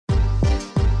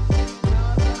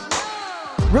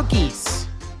Rookies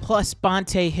plus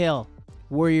Bonte Hill.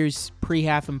 Warriors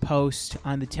pre-half and post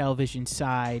on the television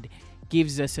side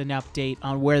gives us an update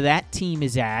on where that team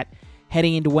is at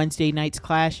heading into Wednesday night's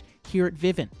clash here at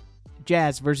Vivint.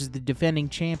 Jazz versus the defending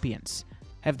champions.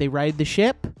 Have they righted the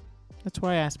ship? That's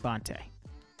why I asked Bonte.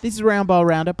 This is Roundball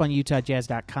Roundup on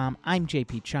UtahJazz.com. I'm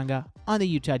JP Chunga on the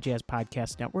Utah Jazz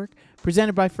Podcast Network,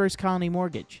 presented by First Colony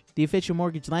Mortgage, the official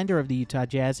mortgage lender of the Utah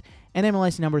Jazz, and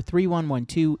MLS number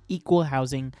 3112, Equal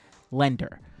Housing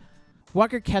Lender.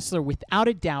 Walker Kessler, without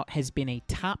a doubt, has been a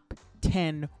top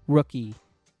 10 rookie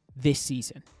this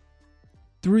season,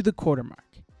 through the quarter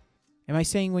mark. Am I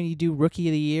saying when you do Rookie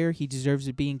of the Year, he deserves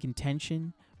to be in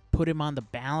contention? Put him on the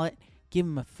ballot? Give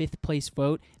him a fifth place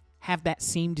vote? Have that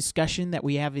same discussion that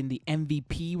we have in the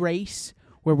MVP race,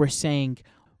 where we're saying,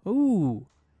 ooh,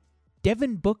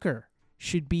 Devin Booker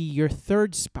should be your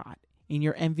third spot in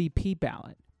your MVP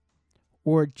ballot,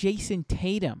 or Jason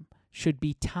Tatum should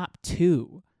be top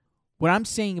 2. What I'm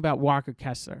saying about Walker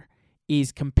Kessler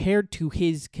is, compared to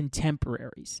his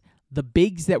contemporaries, the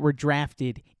bigs that were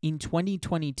drafted in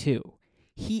 2022,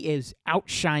 he is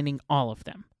outshining all of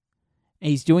them. And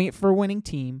he's doing it for a winning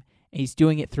team, and he's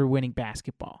doing it through winning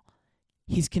basketball.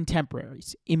 His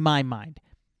contemporaries, in my mind,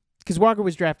 because Walker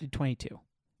was drafted 22,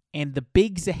 and the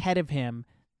bigs ahead of him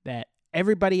that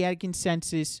everybody had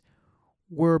consensus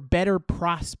were better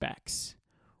prospects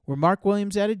were Mark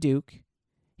Williams out of Duke.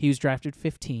 He was drafted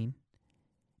 15.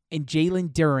 And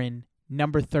Jalen Duren,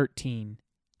 number 13,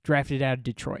 drafted out of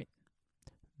Detroit.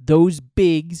 Those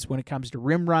bigs, when it comes to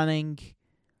rim running,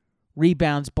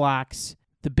 rebounds, blocks,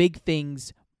 the big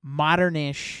things,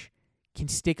 modern-ish, can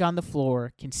stick on the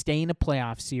floor, can stay in a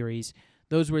playoff series,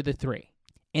 those were the 3.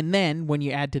 And then, when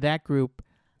you add to that group,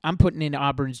 I'm putting in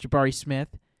Auburn's Jabari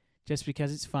Smith, just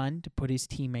because it's fun to put his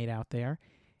teammate out there.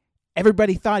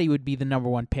 Everybody thought he would be the number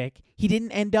 1 pick. He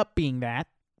didn't end up being that.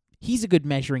 He's a good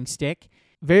measuring stick.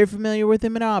 Very familiar with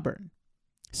him at Auburn.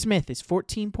 Smith is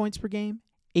 14 points per game,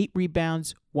 8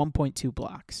 rebounds, 1.2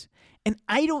 blocks. And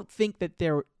I don't think that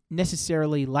they're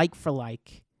necessarily like for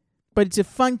like, but it's a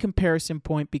fun comparison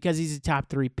point because he's a top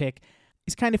 3 pick.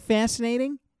 It's kind of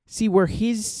fascinating. See where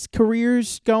his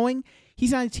career's going.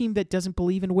 He's on a team that doesn't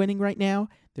believe in winning right now.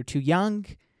 They're too young.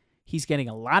 He's getting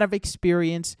a lot of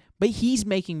experience, but he's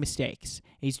making mistakes.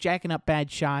 He's jacking up bad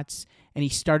shots, and he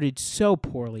started so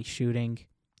poorly shooting.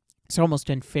 It's almost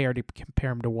unfair to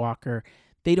compare him to Walker.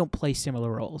 They don't play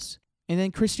similar roles. And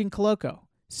then Christian Coloco,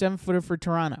 7-footer for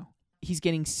Toronto. He's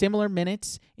getting similar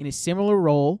minutes in a similar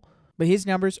role, but his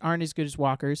numbers aren't as good as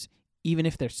Walker's, even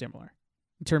if they're similar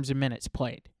in terms of minutes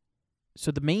played.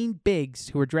 So the main bigs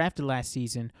who were drafted last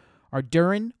season are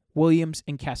Duren, Williams,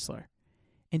 and Kessler.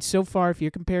 And so far, if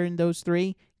you're comparing those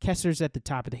 3, Kessler's at the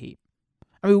top of the heap.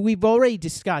 I mean, we've already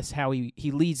discussed how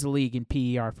he leads the league in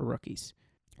PER for rookies.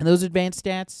 And those advanced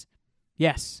stats,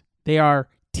 yes, they are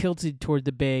tilted toward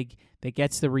the big that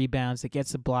gets the rebounds, that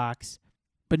gets the blocks.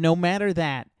 But no matter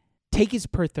that, take his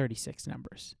per 36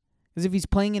 numbers. Because if he's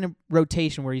playing in a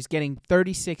rotation where he's getting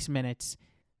 36 minutes,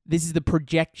 this is the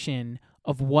projection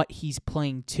of what he's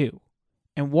playing to.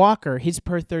 And Walker, his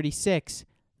per 36,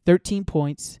 13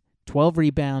 points, 12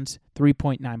 rebounds,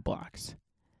 3.9 blocks.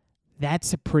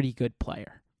 That's a pretty good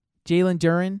player. Jalen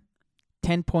Duren,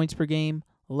 10 points per game,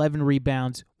 11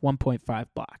 rebounds, 1.5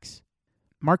 blocks.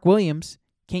 Mark Williams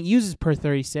can't use his per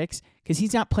 36 because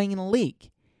he's not playing in a league.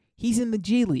 He's in the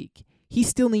G League. He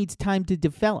still needs time to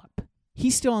develop.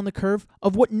 He's still on the curve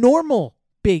of what normal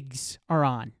bigs are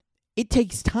on. It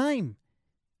takes time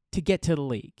to get to the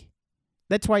league.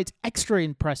 That's why it's extra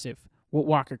impressive what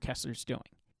Walker Kessler's doing.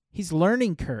 His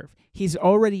learning curve, he's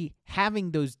already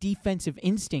having those defensive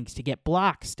instincts to get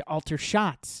blocks, to alter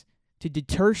shots, to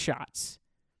deter shots.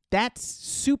 That's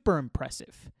super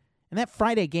impressive. And that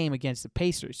Friday game against the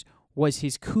Pacers was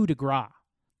his coup de grace.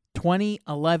 20,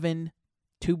 11,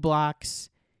 2 blocks.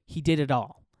 He did it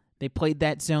all. They played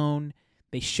that zone.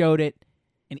 They showed it.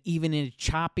 And even in a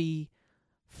choppy,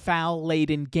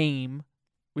 foul-laden game,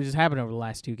 which has happened over the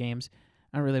last 2 games,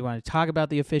 I don't really want to talk about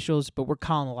the officials, but we're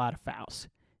calling a lot of fouls.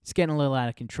 It's getting a little out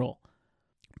of control.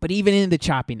 But even in the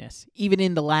choppiness, even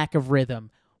in the lack of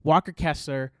rhythm, Walker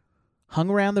Kessler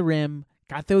hung around the rim,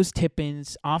 got those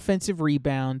tip-ins, offensive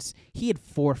rebounds. He had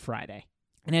 4 Friday.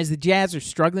 And as the Jazz are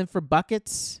struggling for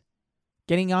buckets,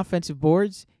 getting offensive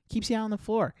boards, keeps you out on the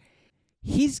floor.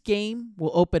 His game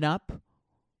will open up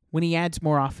when he adds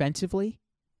more offensively.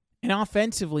 And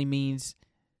offensively means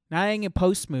not adding a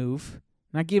post move,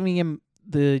 not giving him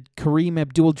the Kareem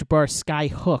Abdul-Jabbar sky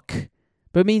hook,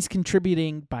 but it means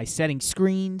contributing by setting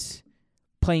screens,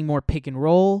 playing more pick and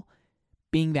roll,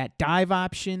 being that dive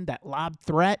option, that lob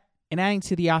threat, and adding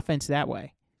to the offense that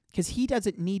way. because he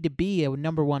doesn't need to be a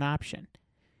number one option.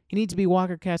 He needs to be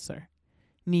Walker Kessler.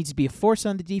 He needs to be a force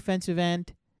on the defensive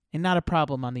end and not a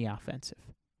problem on the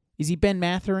offensive. Is he Ben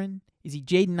Mathurin? Is he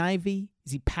Jaden Ivey?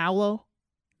 Is he Paolo?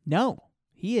 No,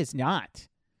 he is not.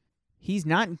 He's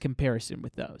not in comparison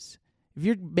with those. If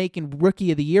you're making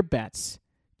rookie of the year bets,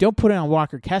 don't put it on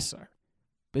Walker Kessler.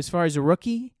 But as far as a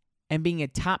rookie and being a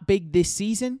top big this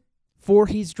season for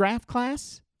his draft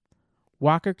class,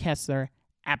 Walker Kessler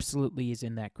absolutely is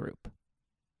in that group.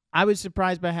 I was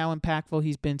surprised by how impactful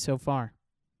he's been so far.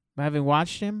 But having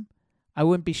watched him, I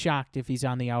wouldn't be shocked if he's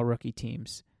on the all-rookie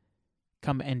teams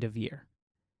come end of year.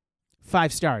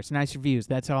 5 stars, nice reviews.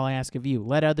 That's all I ask of you.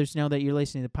 Let others know that you're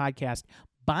listening to the podcast.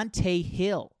 Bonta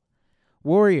Hill,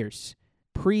 Warriors,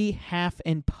 pre, half,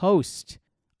 and post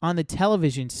on the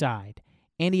television side.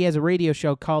 And he has a radio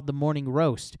show called The Morning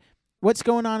Roast. What's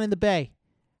going on in the Bay?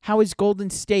 How is Golden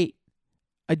State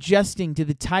adjusting to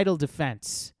the title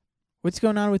defense? What's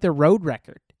going on with their road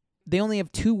record? They only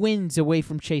have 2 wins away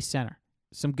from Chase Center.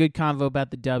 Some good convo about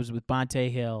the Dubs with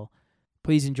Bonta Hill.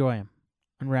 Please enjoy him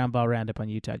on Roundball Roundup on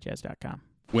UtahJazz.com.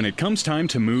 When it comes time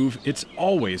to move, it's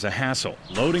always a hassle.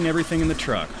 Loading everything in the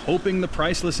truck, hoping the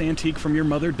priceless antique from your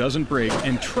mother doesn't break,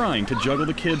 and trying to juggle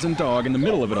the kids and dog in the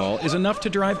middle of it all is enough to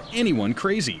drive anyone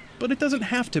crazy. But it doesn't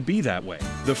have to be that way.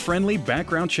 The friendly,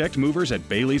 background-checked movers at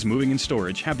Bailey's Moving and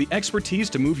Storage have the expertise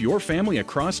to move your family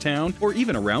across town or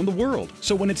even around the world.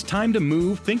 So when it's time to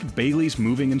move, think Bailey's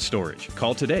Moving and Storage.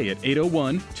 Call today at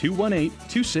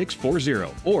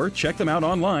 801-218-2640 or check them out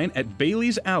online at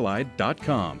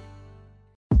baileysallied.com.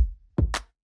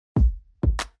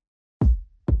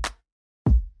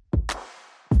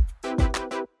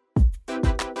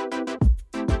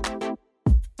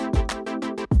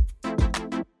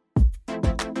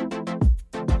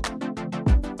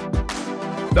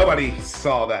 Nobody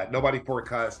saw that. Nobody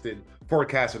forecasted a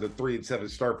 3-7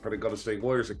 start for the Golden State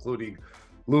Warriors, including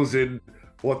losing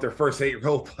their first 8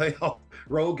 playoff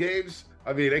road games.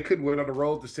 I mean, they couldn't win on the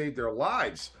road to save their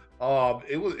lives.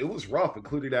 It was rough,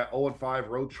 including that 0-5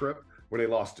 road trip where they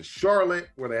lost to Charlotte,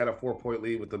 where they had a 4-point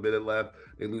lead with a minute left.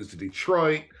 They lose to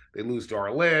Detroit. They lose to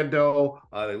Orlando.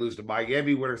 They lose to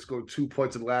Miami, where they scored 2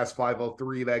 points in the last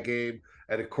 5:03 that game.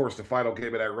 And, of course, the final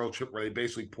game of that road trip where they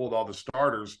basically pulled all the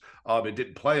starters and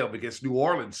didn't play them against New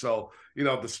Orleans. So,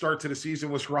 the start to the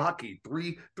season was rocky,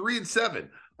 3-7.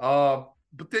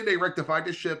 But then they rectified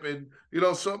the ship. And,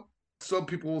 some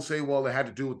people will say, well, it had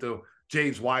to do with the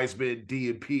James Wiseman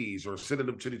D&Ps or sending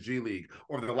them to the G League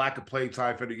or the lack of playing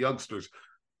time for the youngsters.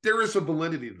 There is some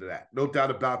validity to that, no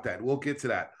doubt about that. We'll get to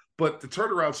that. But the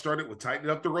turnaround started with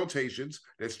tightening up the rotations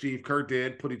that Steve Kerr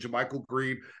did, putting JaMychal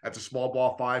Green at the small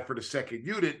ball 5 for the second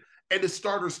unit, and the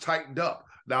starters tightened up.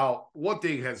 Now, one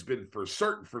thing has been for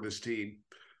certain for this team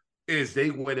is they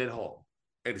win at home.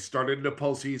 And it started in the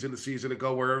postseason the season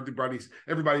ago where everybody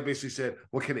basically said,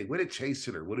 well, can they win at Chase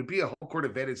Center? Would it be a home court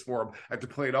advantage for them after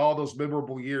playing all those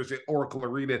memorable years at Oracle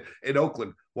Arena in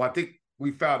Oakland? Well, I think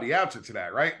we found the answer to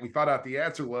that, right? We found out the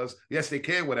answer was, yes, they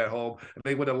can win at home. And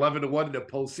they went 11-1 in the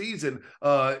postseason.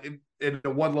 And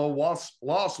the one loss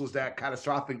was that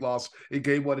catastrophic loss in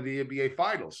Game 1 of the NBA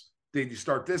Finals. Then you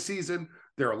start this season,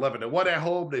 they're 11-1 at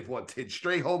home. They've won 10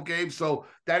 straight home games. So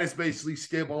that has basically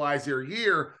stabilized their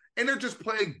year. And they're just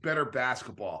playing better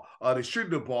basketball. They're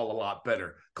shooting the ball a lot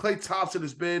better. Klay Thompson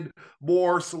has been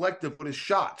more selective with his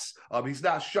shots. He's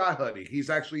not shot hunting. He's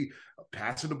actually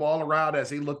passing the ball around as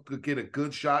they look to get a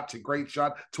good shot to great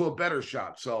shot to a better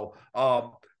shot. So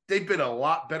they've been a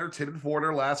lot better 10-4 in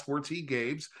their last 14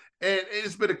 games. And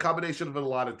it's been a combination of a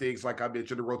lot of things, like I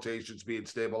mentioned, the rotations being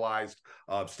stabilized,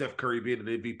 Steph Curry being an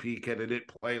MVP candidate,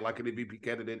 playing like an MVP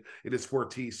candidate in his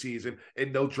 14th season,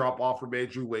 and no drop-off from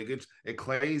Andrew Wiggins, and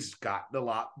Klay's gotten a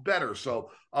lot better.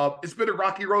 So it's been a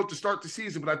rocky road to start the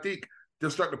season, but I think they're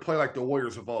starting to play like the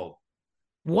Warriors of old.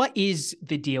 What is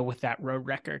the deal with that road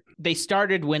record? They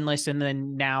started winless, and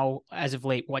then now, as of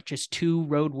late, just 2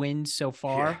 road wins so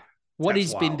far? Yeah, what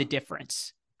has been the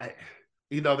difference?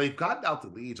 They've gotten out the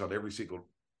leads on every single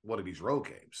one of these road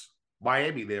games.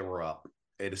 Miami, they were up,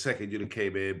 and the second unit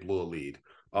came in, blew a lead.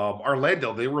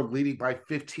 Orlando, they were leading by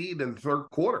 15 in the third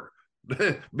quarter.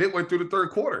 Midway through the third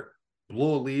quarter,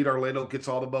 blew a lead. Orlando gets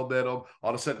all the momentum.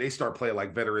 All of a sudden, they start playing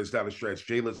like veterans down the stretch.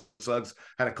 Jalen Suggs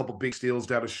had a couple big steals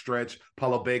down the stretch.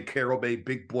 Paulo Banchero made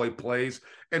big boy plays,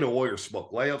 and the Warriors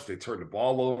smoked layups. They turned the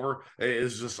ball over. It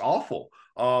was just awful.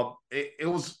 It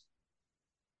was.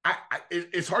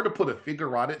 It's hard to put a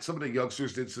finger on it. Some of the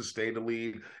youngsters didn't sustain the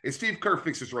lead. And Steve Kerr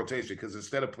fixed his rotation because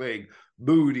instead of playing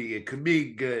Moody and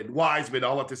Kuminga and Wiseman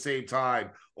all at the same time,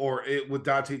 or with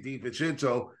Dante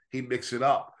DiVincenzo, he mixed it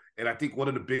up. And I think one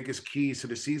of the biggest keys to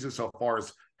the season so far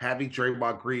is having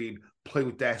Draymond Green play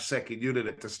with that second unit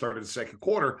at the start of the second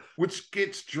quarter, which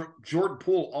gets Jordan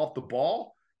Poole off the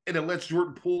ball, and it lets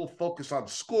Jordan Poole focus on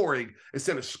scoring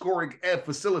instead of scoring and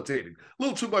facilitating. A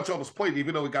little too much on his plate,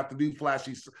 even though he got the new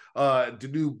flashy, the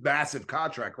new massive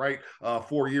contract, right?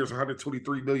 4 years,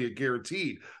 $123 million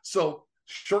guaranteed. So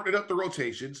shortening up the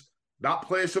rotations, not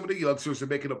playing some of the youngsters and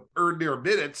making them earn their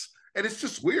minutes. And it's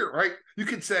just weird, right? You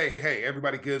can say, hey,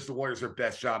 everybody gives the Warriors their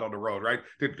best shot on the road, right?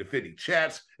 They're defending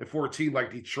champs, and for a team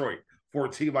like Detroit, for a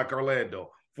team like Orlando,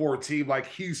 for a team like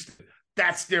Houston,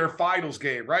 that's their finals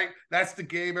game, right? That's the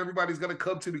game everybody's going to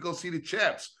come to go see the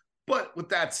champs. But with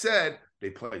that said, they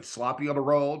play sloppy on the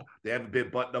road. They haven't been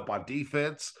buttoned up on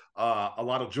defense. A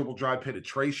lot of dribble drive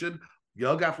penetration.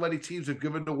 Young athletic teams have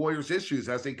given the Warriors issues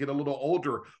as they get a little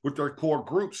older with their core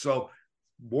group. So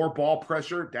more ball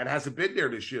pressure, that hasn't been there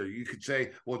this year. You could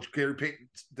say, well, Gary Payton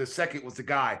II was the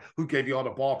guy who gave you all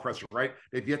the ball pressure, right?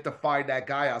 They've yet to find that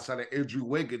guy outside of Andrew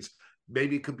Wiggins.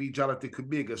 Maybe it could be Jonathan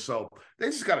Kuminga. So they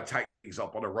just got to tighten things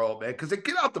up on the road, man, because they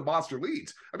get out the monster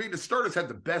leads. I mean, the starters had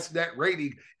the best net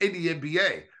rating in the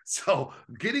NBA. So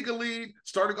getting a lead,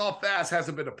 starting off fast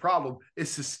hasn't been a problem.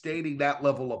 It's sustaining that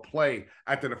level of play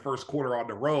after the first quarter on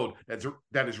the road that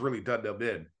has really done them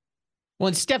in. Well,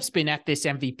 and Steph's been at this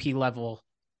MVP level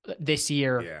this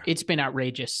year. Yeah. It's been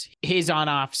outrageous. His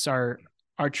on-offs are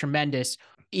tremendous.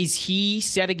 Is he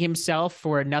setting himself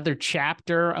for another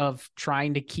chapter of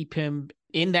trying to keep him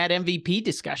in that MVP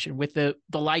discussion with the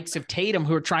likes of Tatum,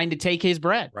 who are trying to take his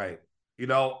bread? Right. You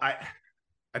know,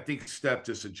 I think Steph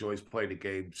just enjoys playing the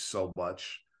game so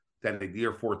much that in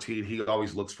year 14, he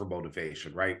always looks for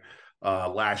motivation, right?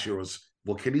 Last year was,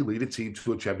 well, can he lead a team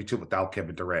to a championship without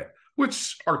Kevin Durant?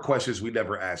 Which are questions we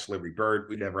never asked Larry Bird.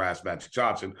 We never asked Magic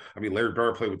Johnson. I mean, Larry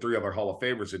Bird played with 3 other Hall of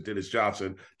Famers, and Dennis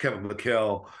Johnson, Kevin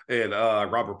McHale, and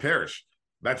Robert Parrish.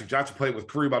 Magic Johnson played with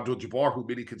Kareem Abdul-Jabbar, who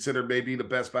many consider maybe the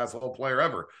best basketball player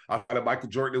ever, outside of Michael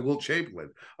Jordan and Wilt Chamberlain.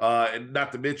 And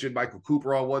not to mention Michael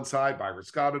Cooper on one side, Byron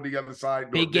Scott on the other side.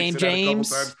 Big Game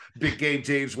James. Big Game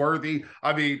James Worthy.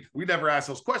 I mean, we never asked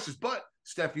those questions, but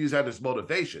Steph used that as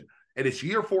motivation. And it's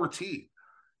year 14.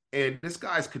 And this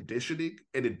guy's conditioning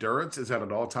and endurance is at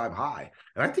an all-time high.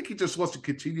 And I think he just wants to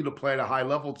continue to play at a high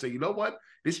level and say, you know what?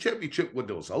 This championship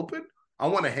window is open. I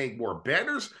want to hang more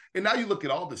banners. And now you look at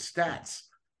all the stats.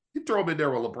 You throw them in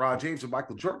there with LeBron James and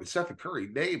Michael Jordan. Stephen Curry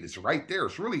name is right there.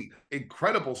 It's really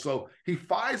incredible. So he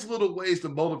finds little ways to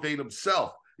motivate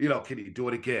himself. You know, can he do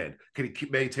it again? Can he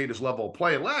maintain his level of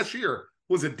play? And last year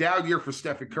was a down year for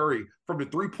Stephen Curry from the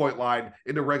three-point line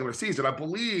in the regular season. I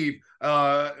believe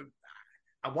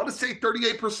I want to say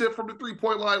 38% from the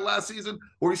three-point line last season,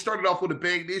 or he started off with a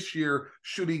bang this year,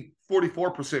 shooting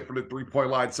 44% from the three-point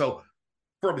line. So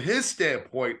from his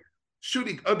standpoint,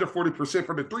 shooting under 40%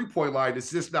 from the three-point line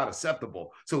is just not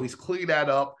acceptable. So he's cleaned that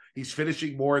up. He's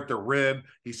finishing more at the rim.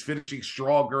 He's finishing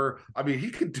stronger. I mean,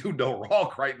 he can do no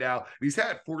wrong right now. He's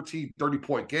had 14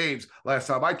 30-point games last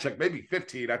time I checked, maybe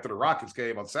 15 after the Rockets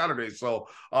game on Saturday. So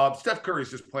Steph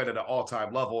Curry's just playing at an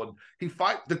all-time level. And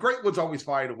the great ones always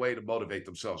find a way to motivate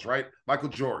themselves, right? Michael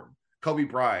Jordan, Kobe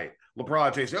Bryant,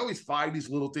 LeBron James, they always find these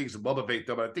little things to motivate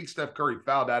them. And I think Steph Curry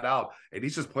found that out, and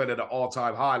he's just playing at an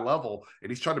all-time high level,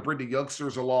 and he's trying to bring the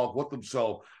youngsters along with him.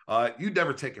 So you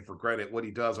never take it for granted what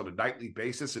he does on a nightly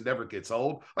basis. It never gets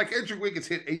old. Like Andrew Wiggins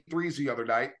hit 8 threes the other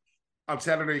night on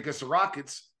Saturday against the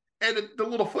Rockets. And the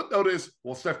little footnote is,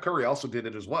 well, Steph Curry also did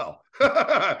it as well,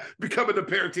 becoming the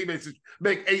pair of teammates to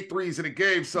make 8 threes in a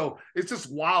game. So it's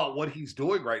just wild what he's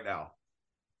doing right now.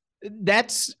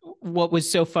 That's what was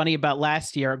so funny about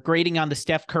last year, grading on the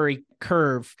Steph Curry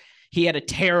curve. He had a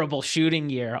terrible shooting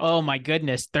year. Oh my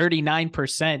goodness,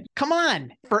 39%. Come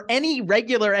on, for any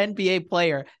regular NBA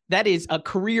player, that is a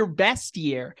career best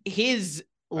year. His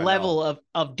level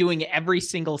of doing it every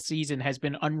single season has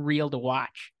been unreal to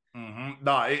watch. Mm-hmm.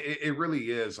 No, it really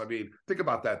is. I mean, think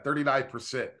about that,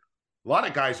 39%. A lot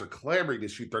of guys are clamoring to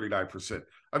shoot 39%.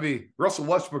 I mean, Russell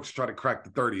Westbrook's trying to crack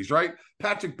the 30s, right?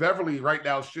 Patrick Beverley right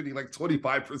now is shooting like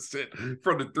 25%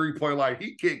 from the three-point line.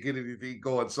 He can't get anything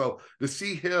going. So to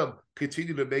see him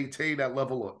continue to maintain that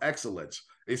level of excellence,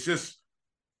 it's just,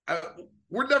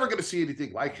 we're never going to see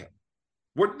anything like him.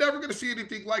 We're never going to see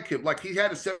anything like him. Like he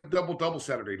had a 7 double-double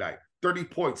Saturday night, 30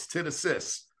 points, 10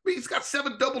 assists. I mean, he's got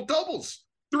 7 double-doubles,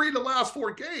 3 in the last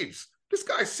 4 games. This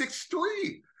guy's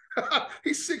 6'3".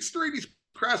 He's 6'3". He's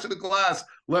crashing the glass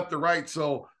left to right.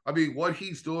 So, I mean, what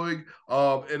he's doing,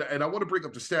 and I want to bring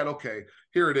up the stat. Okay,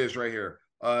 here it is right here.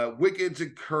 Wiggins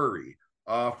and Curry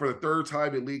For the third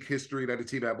time in league history that a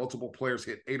team had multiple players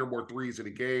hit 8 or more threes in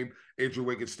a game. Andrew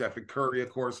Wiggins, Stephen Curry, of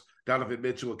course, Donovan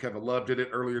Mitchell and Kevin Love did it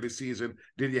earlier this season.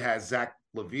 Then you had Zach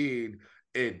LaVine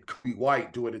and Kobe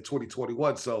White doing it in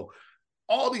 2021. So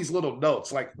all these little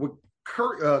notes, like when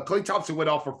Klay Thompson went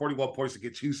off for 41 points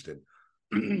against Houston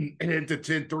and into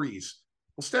 10 threes.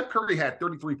 Well, Steph Curry had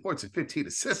 33 points and 15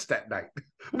 assists that night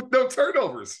with no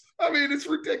turnovers. I mean, it's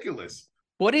ridiculous.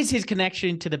 What is his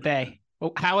connection to the Bay?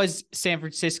 How is San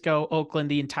Francisco, Oakland,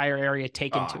 the entire area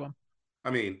taken to him? I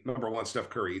mean, number one, Steph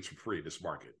Curry eats for free in this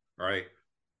market, all right?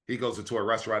 He goes into a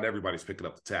restaurant, everybody's picking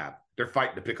up the tab. They're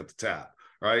fighting to pick up the tab,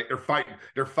 right?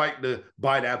 They're fighting to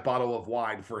buy that bottle of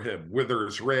wine for him, whether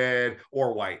it's red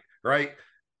or white, right?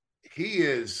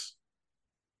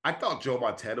 I thought Joe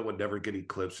Montana would never get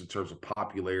eclipsed in terms of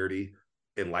popularity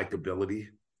and likability,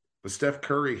 but Steph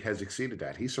Curry has exceeded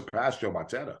that. He surpassed Joe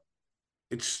Montana.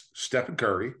 It's Stephen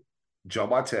Curry, Joe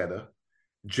Montana,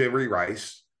 Jerry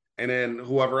Rice, and then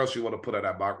whoever else you want to put on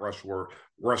that Mount Rushmore,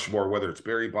 whether it's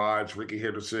Barry Bonds, Ricky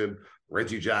Henderson,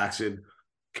 Reggie Jackson,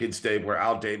 Ken Stabler,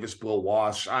 Al Davis, Bill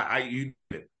Walsh.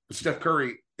 Steph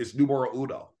Curry is numero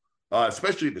uno,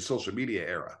 especially in the social media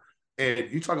era. And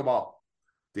you talk about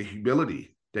the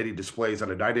humility that he displays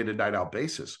on a night in and night out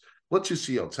basis. What you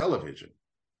see on television,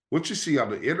 what you see on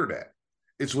the internet,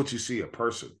 it's what you see in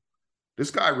person. This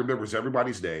guy remembers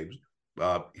everybody's names.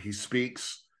 He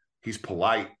speaks. He's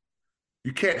polite.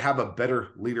 You can't have a better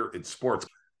leader in sports.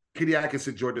 Kenny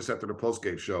Atkinson joined us after the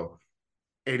postgame show,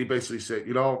 and he basically said,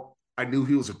 I knew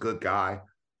he was a good guy,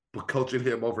 but coaching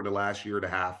him over the last year and a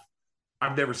half,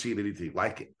 I've never seen anything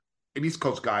like it. And he's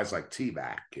coached guys like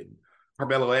T-Mac and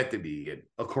Carmelo Anthony and,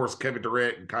 of course, Kevin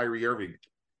Durant and Kyrie Irving.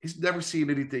 He's never seen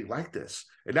anything like this.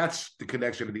 And that's the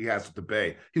connection that he has with the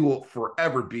Bay. He will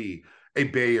forever be a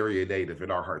Bay Area native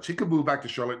in our hearts. He could move back to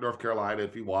Charlotte, North Carolina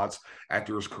if he wants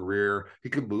after his career. He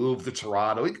could move to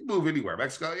Toronto. He could move anywhere.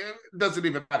 Mexico, it doesn't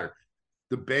even matter.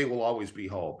 The Bay will always be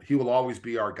home. He will always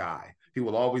be our guy. He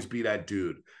will always be that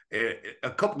dude. And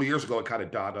a couple of years ago, it kind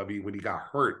of dawned on me when he got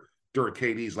hurt during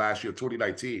KD's last year,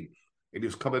 2019. And he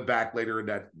was coming back later in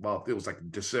that month. It was like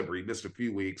December. He missed a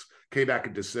few weeks, came back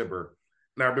in December.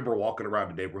 And I remember walking around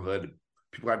the neighborhood, and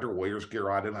people had their Warriors gear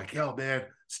on. They're like, yo, man,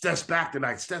 Steph's back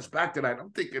tonight. Steph's back tonight. I'm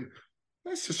thinking,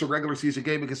 that's just a regular season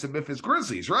game against the Memphis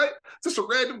Grizzlies, right? It's just a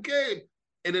random game.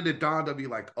 And then it dawned on me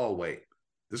like, oh, wait,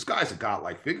 this guy's a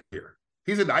godlike figure.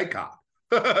 He's an icon.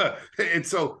 And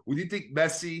so when you think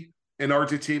Messi in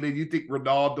Argentina, you think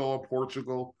Ronaldo in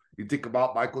Portugal, you think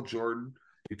about Michael Jordan,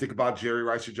 you think about Jerry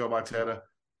Rice and Joe Montana,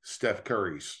 Steph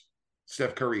Curry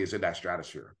is in that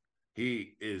stratosphere.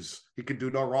 He can do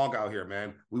no wrong out here,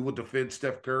 man. We will defend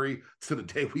Steph Curry to the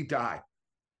day we die.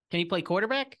 Can he play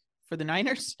quarterback for the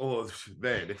Niners? Oh,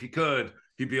 man, if he could,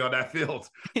 he'd be on that field.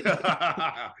 He'd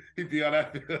be on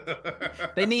that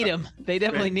field. They need him. They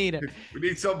definitely need him. We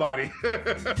need somebody.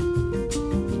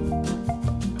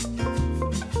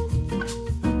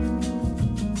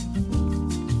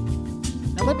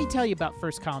 Now, let me tell you about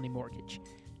First Colony Mortgage.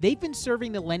 They've been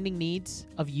serving the lending needs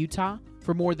of Utah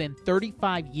for more than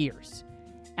 35 years.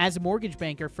 As a mortgage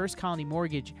banker, First Colony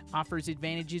Mortgage offers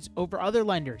advantages over other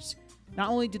lenders. Not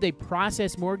only do they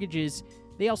process mortgages,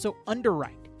 they also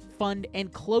underwrite, fund,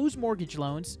 and close mortgage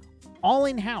loans all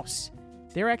in-house.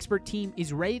 Their expert team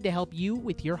is ready to help you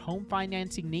with your home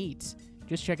financing needs.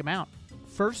 Just check them out.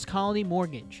 First Colony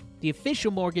Mortgage, the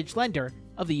official mortgage lender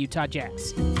of the Utah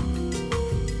Jazz.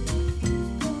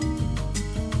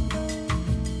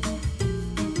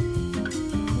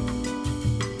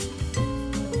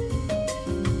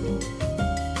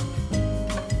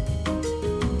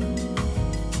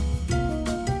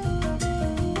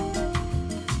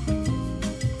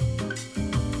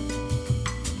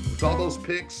 All those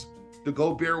picks, the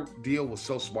Gobert deal was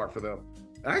so smart for them.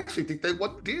 I actually think they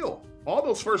won the deal. All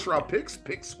those first-round picks,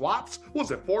 pick swaps. What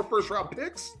was it, 4 first-round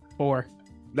picks? 4.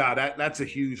 Nah, that's a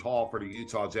huge haul for the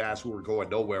Utah Jazz, who were going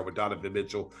nowhere with Donovan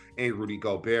Mitchell and Rudy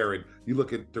Gobert. And you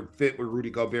look at the fit with Rudy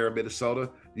Gobert in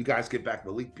Minnesota. You guys get back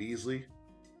Malik Beasley,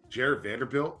 Jared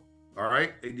Vanderbilt, all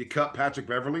right? And you cut Patrick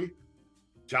Beverly.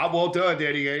 Job well done,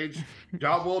 Danny Ainge.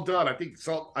 Job well done. I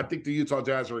think the Utah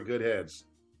Jazz are in good hands.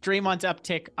 Draymond's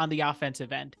uptick on the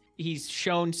offensive end. He's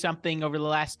shown something over the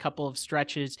last couple of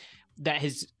stretches that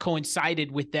has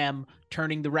coincided with them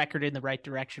turning the record in the right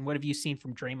direction. What have you seen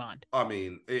from Draymond? I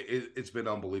mean, it's been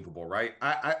unbelievable, right?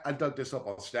 I dug this up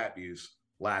on StatViews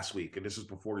last week, and this is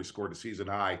before he scored the season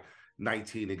high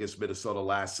 19 against Minnesota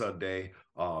last Sunday.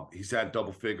 He's had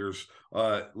double figures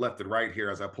left and right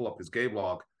here as I pull up his game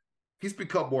log. He's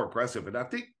become more aggressive, and I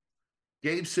think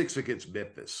Game 6 against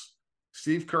Memphis,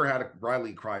 Steve Kerr had a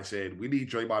rallying cry saying, we need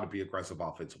Draymond to be aggressive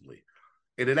offensively.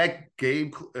 And in that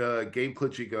game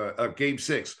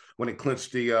 6, when it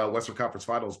clinched the Western Conference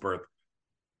Finals berth,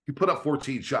 he put up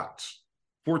 14 shots.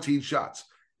 14 shots.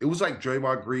 It was like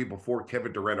Draymond Green before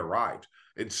Kevin Durant arrived.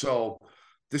 And so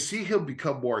to see him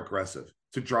become more aggressive,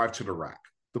 to drive to the rack,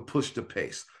 to push the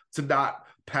pace, to not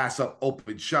pass up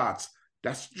open shots,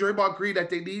 that's Draymond Green that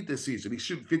they need this season. He's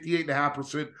shooting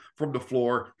 58.5% from the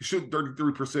floor. He's shooting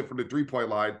 33% from the three-point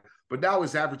line. But now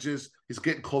his averages, he's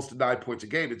getting close to 9 points a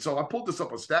game. And so I pulled this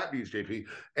up on StatMuse, JP,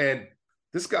 and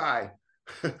this guy,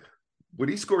 when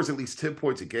he scores at least 10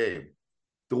 points a game,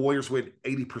 the Warriors win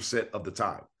 80% of the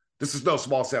time. This is no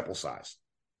small sample size.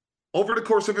 Over the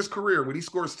course of his career, when he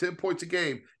scores 10 points a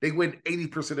game, they win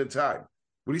 80% of the time.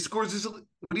 When he scores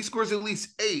at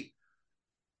least 8,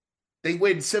 they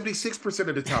win 76%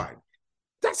 of the time.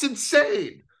 That's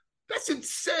insane. That's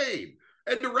insane.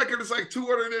 And the record is like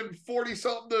 240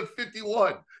 something to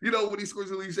 51, when he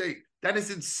scores at least 8. That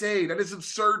is insane. That is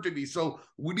absurd to me. So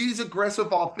when he's aggressive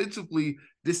offensively,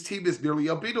 this team is nearly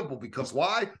unbeatable because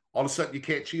why? All of a sudden you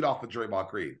can't cheat off of Draymond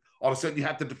Green. All of a sudden you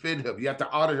have to defend him. You have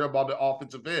to honor him on the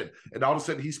offensive end. And all of a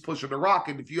sudden he's pushing the rock.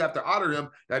 And if you have to honor him,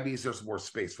 that means there's more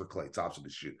space for Klay Thompson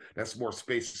to shoot. That's more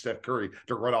space for Steph Curry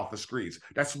to run off the screens.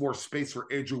 That's more space for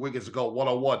Andrew Wiggins to go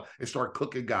one-on-one and start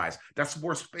cooking guys. That's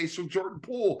more space for Jordan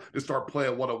Poole to start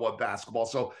playing one-on-one basketball.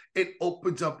 So it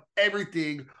opens up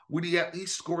everything when he at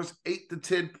least scores 8 to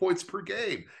 10 points per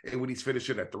game. And when he's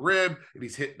finishing at the rim and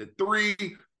he's hitting the three,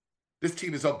 this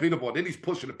team is unbeatable. And then he's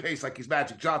pushing the pace like he's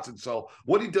Magic Johnson. So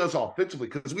what he does offensively,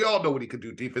 because we all know what he can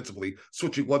do defensively,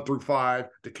 switching 1 through 5,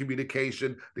 the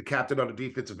communication, the captain on the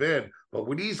defensive end. But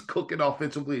when he's cooking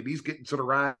offensively and he's getting to the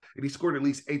rack and he's scoring at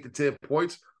least 8 to 10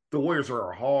 points, the Warriors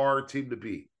are a hard team to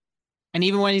beat. And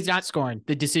even when he's not scoring,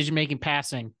 the decision-making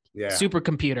passing,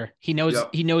 supercomputer. He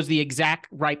knows the exact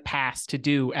right pass to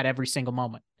do at every single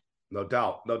moment. No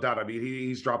doubt. I mean,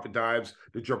 he's dropping dimes,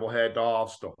 the dribble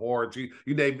handoffs, the horns. You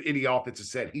name any offensive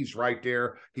set, he's right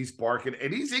there. He's barking,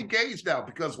 and he's engaged now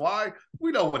because why?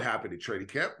 We know what happened in training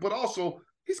camp, but also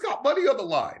he's got money on the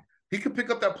line. He could pick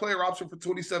up that player option for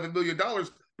 $27 million,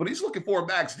 but he's looking for a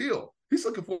max deal. He's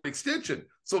looking for an extension.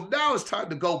 So now it's time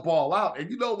to go ball out.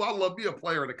 And I love me a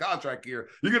player in a contract here.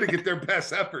 You're going to get their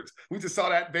best efforts. We just saw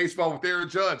that in baseball with Aaron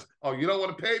Judge. Oh, you don't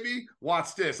want to pay me?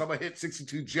 Watch this. I'm going to hit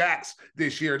 62 jacks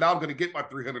this year. Now I'm going to get my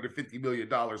 $350 million.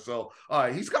 So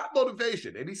he's got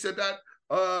motivation. And he said that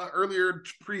earlier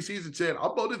preseason, said,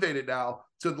 I'm motivated now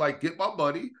to get my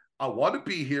money. I want to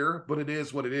be here, but it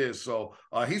is what it is. So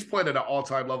he's playing at an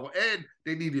all-time level, and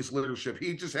they need his leadership.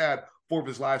 He just had 4 of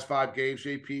his last 5 games,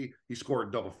 JP, he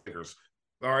scored double figures.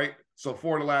 All right? So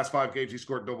 4 of the last 5 games, he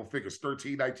scored double figures,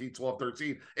 13, 19, 12,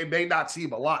 13. It may not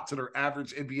seem a lot to their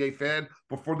average NBA fan,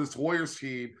 but for this Warriors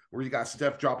team, where you got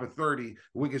Steph dropping 30,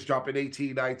 Wiggins dropping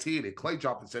 18, 19, and Klay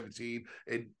dropping 17,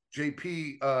 and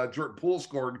Jordan Poole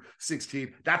scored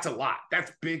 16. That's a lot.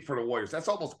 That's big for the Warriors. That's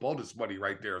almost bonus money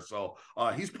right there. So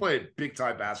he's playing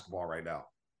big-time basketball right now.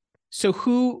 So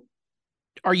who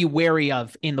are you wary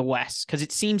of in the West? Because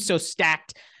it seems so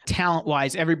stacked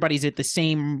talent-wise. Everybody's at the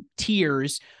same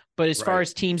tiers. But as far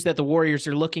as teams that the Warriors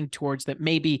are looking towards that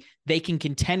maybe they can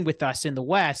contend with us in the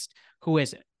West, who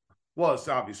is it? Well, it's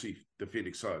obviously the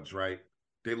Phoenix Suns, right?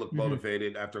 They look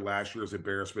motivated after last year's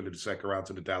embarrassment in the second round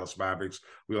to the Dallas Mavericks.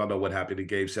 We all know what happened in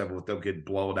Game 7 with them getting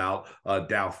blown out,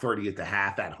 down 30 at the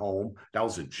half at home. That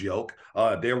was a joke.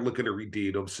 They're looking to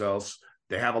redeem themselves.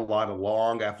 They have a lot of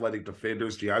long, athletic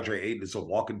defenders. DeAndre Ayton is a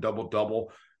walking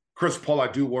double-double. Chris Paul, I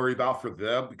do worry about for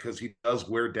them because he does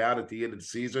wear down at the end of the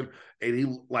season.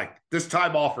 And this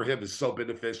time off for him is so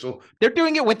beneficial. They're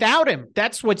doing it without him.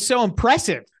 That's what's so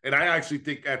impressive. And I actually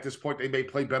think at this point they may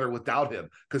play better without him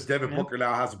because Devin Booker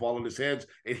now has the ball in his hands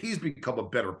and he's become a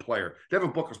better player.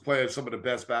 Devin Booker's playing some of the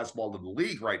best basketball in the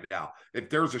league right now. If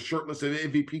there's a short list of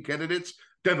MVP candidates,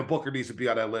 Devin Booker needs to be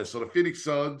on that list. So the Phoenix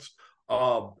Suns,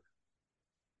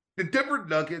 the Denver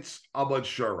Nuggets, I'm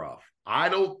unsure of. I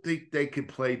don't think they can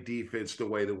play defense the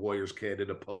way the Warriors can in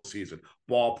the postseason.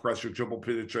 Ball pressure, dribble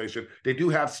penetration. They do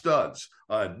have studs.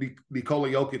 Nikola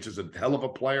Jokic is a hell of a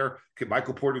player. Can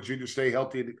Michael Porter Jr. stay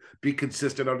healthy and be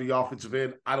consistent on the offensive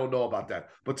end? I don't know about that.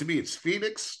 But to me, it's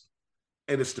Phoenix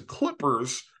and it's the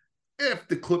Clippers if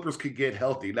the Clippers can get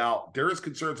healthy. Now, there is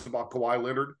concerns about Kawhi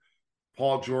Leonard,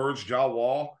 Paul George, John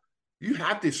Wall. You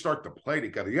have to start to play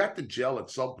together. You have to gel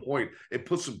at some point and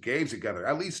put some games together,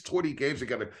 at least 20 games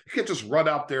together. You can't just run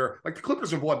out there. Like the Clippers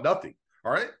have won nothing,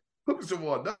 all right? Clippers have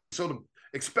won nothing. So to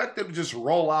expect them to just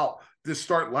roll out this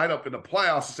start lineup in the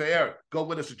playoffs and say, hey, go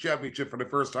win us a championship for the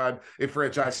first time in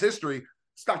franchise history,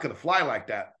 it's not going to fly like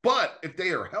that. But if they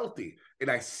are healthy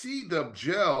and I see them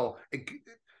gel, and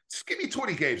just give me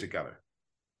 20 games together.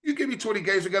 You give me 20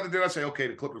 games together, then I say, okay,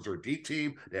 the Clippers are a deep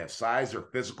team. They have size, they're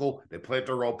physical, they play at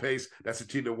their own pace. That's a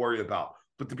team to worry about.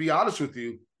 But to be honest with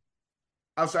you,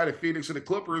 outside of Phoenix and the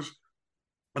Clippers,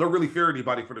 I don't really fear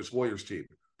anybody for this Warriors team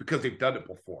because they've done it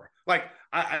before. Like,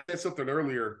 I said something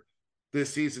earlier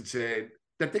this season saying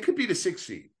that they could be the 6th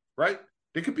seed, right?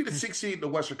 They could be the 6th seed in the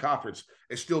Western Conference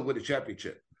and still win a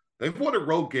championship. They've won a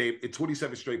road game in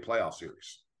 27 straight playoff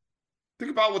series.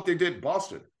 Think about what they did in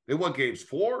Boston. They won games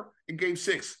 4 and game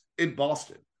 6 in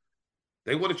Boston.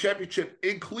 They won a championship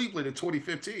in Cleveland in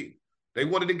 2015. They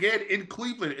won it again in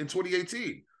Cleveland in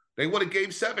 2018. They won a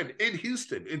game 7 in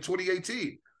Houston in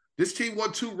 2018. This team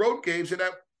won 2 road games in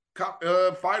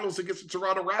that finals against the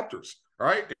Toronto Raptors. All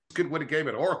right. They could win a game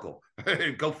at Oracle.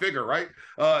 Go figure, right?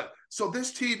 So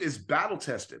this team is battle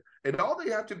tested. And all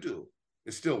they have to do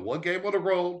is still 1 game on the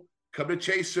road, come to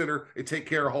Chase Center, and take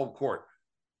care of home court.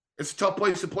 It's a tough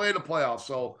place to play in the playoffs.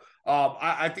 So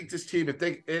I think this team,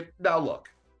 now look,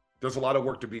 there's a lot of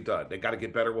work to be done. They got to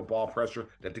get better with ball pressure,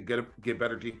 that to get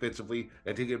better defensively,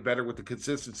 and to get better with the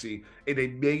consistency. And they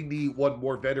may need one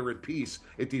more veteran piece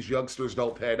if these youngsters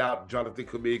don't pan out. Jonathan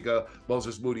Kuminga,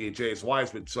 Moses Moody, and James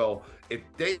Wiseman. So if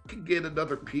they can get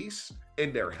another piece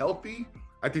and they're healthy,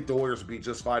 I think the Warriors will be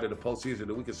just fine in the postseason,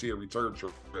 and we can see a return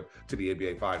trip to the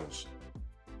NBA Finals.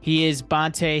 He is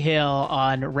Bonta Hill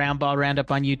on Roundball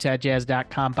Roundup on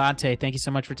UtahJazz.com. Bonta, thank you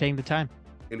so much for taking the time.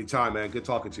 Anytime, man. Good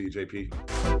talking to you,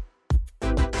 JP.